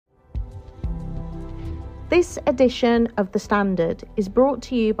This edition of The Standard is brought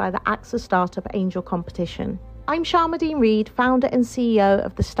to you by the AXA Startup Angel Competition. I'm Sharmadean Reid, founder and CEO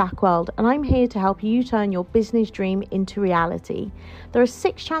of The Stack World, and I'm here to help you turn your business dream into reality. There are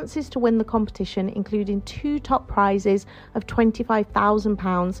 6 chances to win the competition, including 2 top prizes of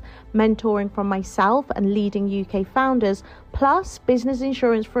 £25,000, mentoring from myself and leading UK founders, plus business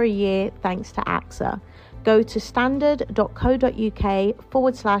insurance for a year thanks to AXA. Go to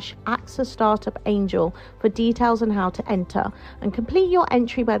standard.co.uk/AXA Startup Angel for details on how to enter and complete your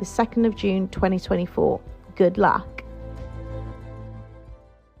entry by the 2nd of June 2024. Good luck.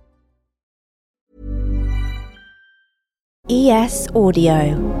 ES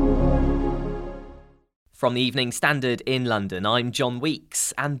Audio. From the Evening Standard in London, I'm John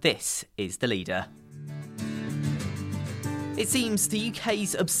Weeks, and this is The Leader. It seems the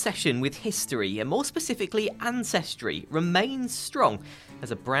UK's obsession with history, and more specifically ancestry, remains strong as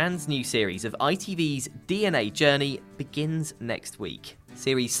a brand new series of ITV's DNA journey begins next week.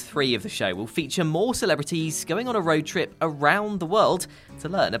 Series 3 of the show will feature more celebrities going on a road trip around the world to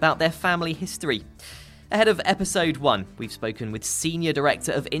learn about their family history. Ahead of episode 1, we've spoken with Senior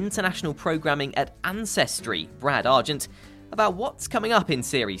Director of International Programming at Ancestry, Brad Argent, about what's coming up in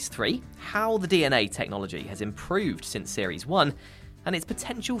Series 3, how the DNA technology has improved since Series 1, and its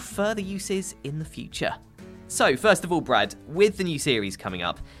potential further uses in the future. So, first of all, Brad, with the new series coming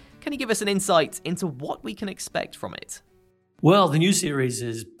up, can you give us an insight into what we can expect from it? Well, the new series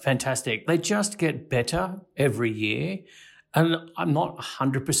is fantastic. They just get better every year, and I'm not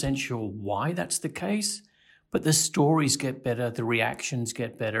 100% sure why that's the case, but the stories get better, the reactions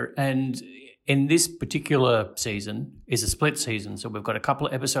get better, and in this particular season is a split season, so we've got a couple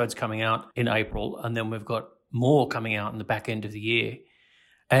of episodes coming out in April, and then we've got more coming out in the back end of the year.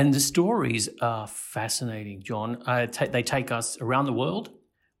 And the stories are fascinating, John. They take us around the world,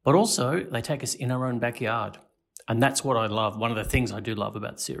 but also they take us in our own backyard. And that's what I love, one of the things I do love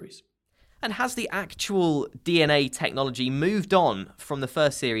about the series. And has the actual DNA technology moved on from the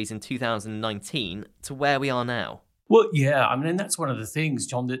first series in 2019 to where we are now? Well, yeah, I mean, and that's one of the things,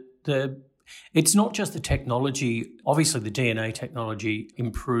 John, that it's not just the technology. Obviously, the DNA technology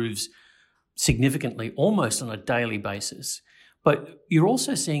improves significantly, almost on a daily basis. But you're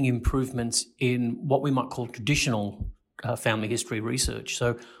also seeing improvements in what we might call traditional family history research.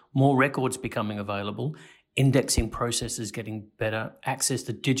 So more records becoming available, indexing processes getting better, access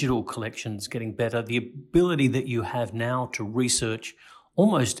to digital collections getting better, the ability that you have now to research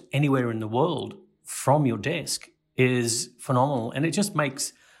almost anywhere in the world from your desk is phenomenal. And it just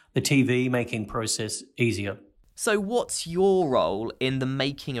makes the TV making process easier. So what's your role in the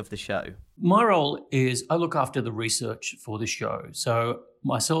making of the show? My role is I look after the research for the show. So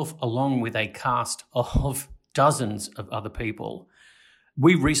myself, along with a cast of dozens of other people,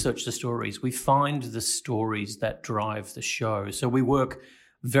 we research the stories. We find the stories that drive the show. So we work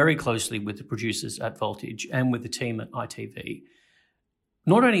very closely with the producers at Voltage and with the team at ITV.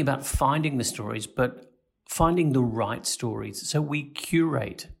 Not only about finding the stories, but finding the right stories. So we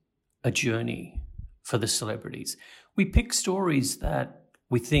curate a journey for the celebrities. We pick stories that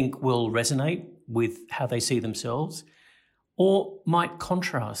we think will resonate with how they see themselves or might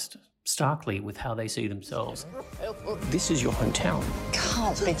contrast starkly with how they see themselves. This is your hometown.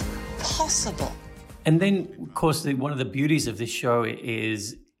 Can't be possible. And then, of course, one of the beauties of this show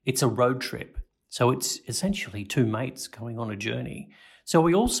is it's a road trip. So it's essentially 2 mates going on a journey. So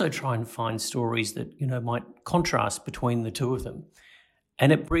we also try and find stories that, might contrast between the 2 of them.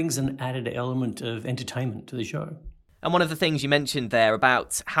 And it brings an added element of entertainment to the show. And one of the things you mentioned there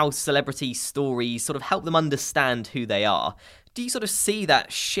about how celebrity stories sort of help them understand who they are. Do you sort of see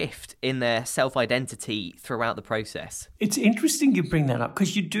that shift in their self-identity throughout the process? It's interesting you bring that up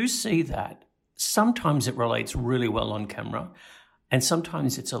because you do see that. Sometimes it relates really well on camera and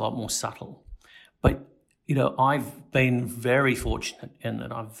sometimes it's a lot more subtle. But, I've been very fortunate in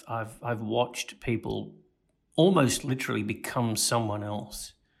that I've watched people almost literally become someone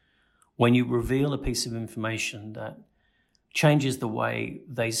else when you reveal a piece of information that changes the way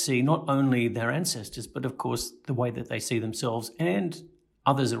they see not only their ancestors, but of course the way that they see themselves and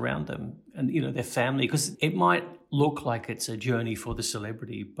others around them and, their family. Because it might look like it's a journey for the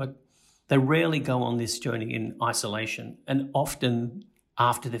celebrity, but they rarely go on this journey in isolation. And often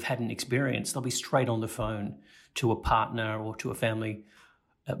after they've had an experience, they'll be straight on the phone to a partner or to a family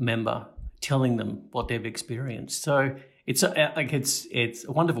member telling them what they've experienced. So it's a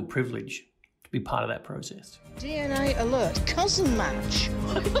wonderful privilege to be part of that process. DNA alert, cousin match.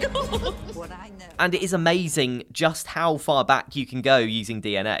 What I know. And it is amazing just how far back you can go using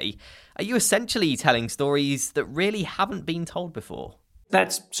DNA. Are you essentially telling stories that really haven't been told before?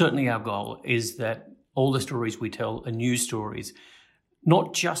 That's certainly our goal, is that all the stories we tell are news stories,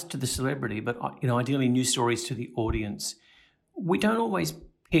 not just to the celebrity, but ideally news stories to the audience. We don't always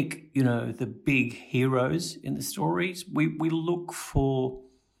pick, the big heroes in the stories. We look for,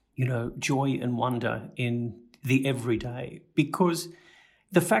 joy and wonder in the everyday, because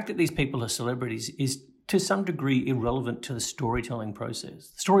the fact that these people are celebrities is to some degree irrelevant to the storytelling process.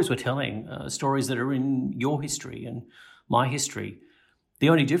 The stories we're telling are stories that are in your history and my history. The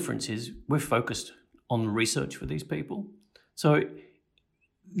only difference is we're focused on the research for these people. So,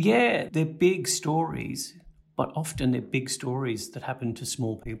 yeah, they're big stories, but often they're big stories that happen to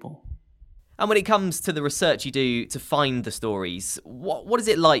small people. And when it comes to the research you do to find the stories, what is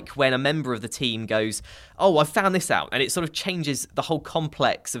it like when a member of the team goes, oh, I found this out, and it sort of changes the whole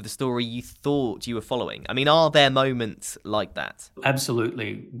complex of the story you thought you were following? I mean, are there moments like that?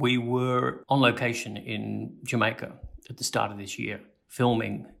 Absolutely. We were on location in Jamaica at the start of this year,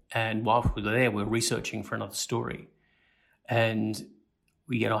 filming, and while we were there, we were researching for another story. And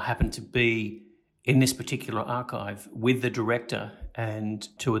we happened to be in this particular archive with the director and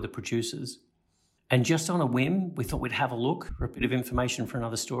two of the producers. And just on a whim, we thought we'd have a look for a bit of information for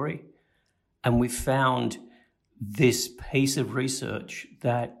another story. And we found this piece of research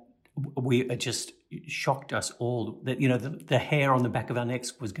that it just shocked us all, that, the hair on the back of our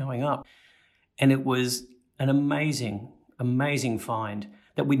necks was going up. And it was an amazing, amazing find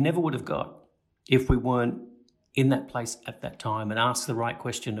that we never would have got if we weren't in that place at that time and asked the right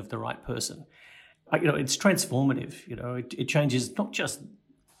question of the right person. It's transformative. It changes not just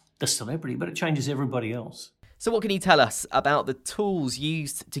the celebrity, but it changes everybody else. So what can you tell us about the tools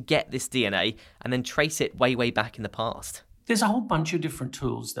used to get this DNA and then trace it way, way back in the past? There's a whole bunch of different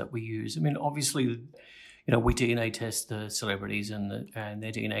tools that we use. I mean, obviously, we DNA test the celebrities and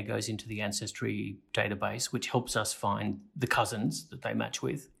their DNA goes into the ancestry database, which helps us find the cousins that they match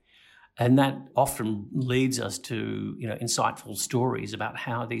with. And that often leads us to, insightful stories about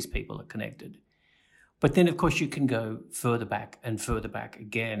how these people are connected. But then, of course, you can go further back and further back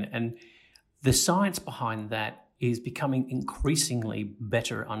again. And the science behind that is becoming increasingly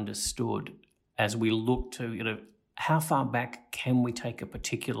better understood as we look to, how far back can we take a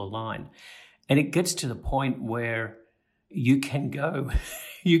particular line? And it gets to the point where you can go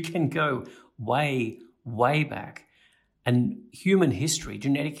way, way back. And human history,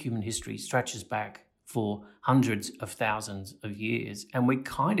 genetic human history, stretches back for hundreds of thousands of years. And we're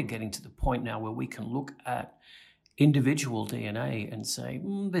kind of getting to the point now where we can look at individual DNA and say,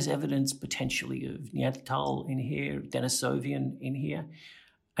 there's evidence potentially of Neanderthal in here, Denisovian in here.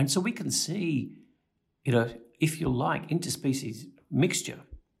 And so we can see, if you like, interspecies mixture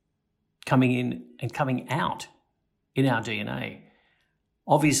coming in and coming out in our DNA.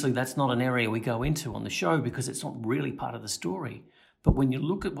 Obviously, that's not an area we go into on the show because it's not really part of the story. But when you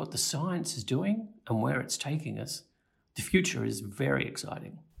look at what the science is doing and where it's taking us, the future is very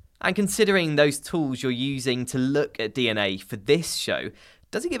exciting. And considering those tools you're using to look at DNA for this show,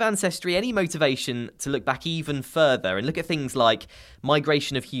 does it give Ancestry any motivation to look back even further and look at things like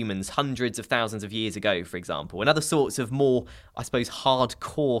migration of humans hundreds of thousands of years ago, for example, and other sorts of more, I suppose,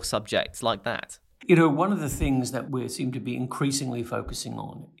 hardcore subjects like that? One of the things that we seem to be increasingly focusing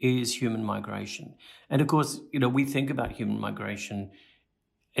on is human migration. And of course, we think about human migration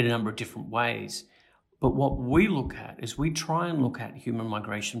in a number of different ways. But what we look at is we try and look at human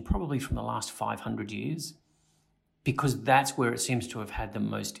migration probably from the last 500 years, because that's where it seems to have had the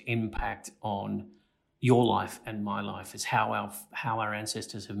most impact on your life and my life, is how our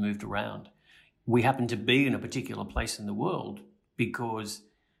ancestors have moved around. We happen to be in a particular place in the world because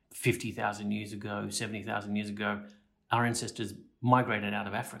 50,000 years ago, 70,000 years ago, our ancestors migrated out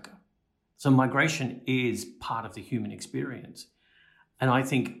of Africa. So migration is part of the human experience. And I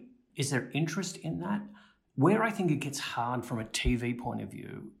think, is there interest in that? Where I think it gets hard from a TV point of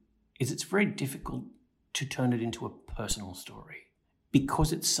view is it's very difficult to turn it into a personal story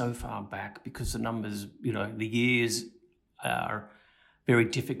because it's so far back, because the numbers, the years are very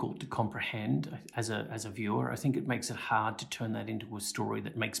difficult to comprehend as a viewer. I think it makes it hard to turn that into a story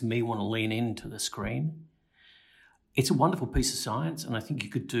that makes me want to lean into the screen. It's a wonderful piece of science, and I think you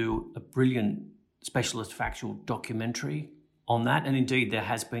could do a brilliant specialist factual documentary on that. And indeed, there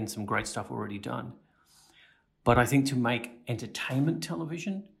has been some great stuff already done. But I think to make entertainment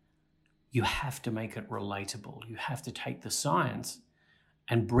television, you have to make it relatable. You have to take the science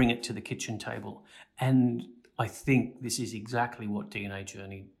and bring it to the kitchen table. And I think this is exactly what DNA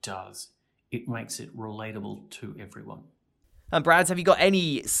Journey does. It makes it relatable to everyone. And Brad, have you got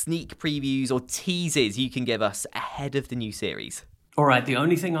any sneak previews or teasers you can give us ahead of the new series? All right, the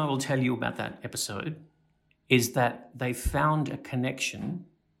only thing I will tell you about that episode is that they found a connection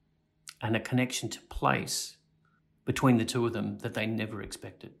and a connection to place between the two of them that they never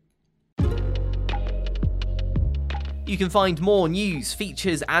expected. You can find more news,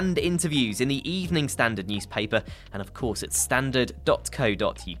 features and interviews in the Evening Standard newspaper and of course at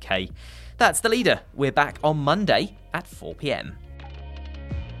standard.co.uk. That's The Leader. We're back on Monday at 4 p.m.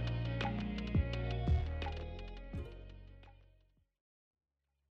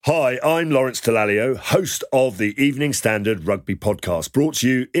 Hi, I'm Lawrence Dallaglio, host of the Evening Standard Rugby Podcast, brought to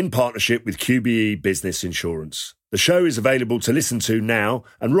you in partnership with QBE Business Insurance. The show is available to listen to now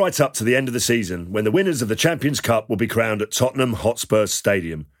and right up to the end of the season, when the winners of the Champions Cup will be crowned at Tottenham Hotspur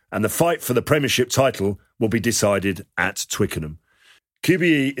Stadium, and the fight for the Premiership title will be decided at Twickenham.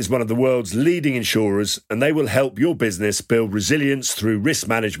 QBE is one of the world's leading insurers, and they will help your business build resilience through risk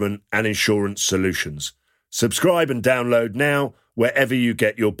management and insurance solutions. Subscribe and download now wherever you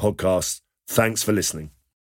get your podcasts. Thanks for listening.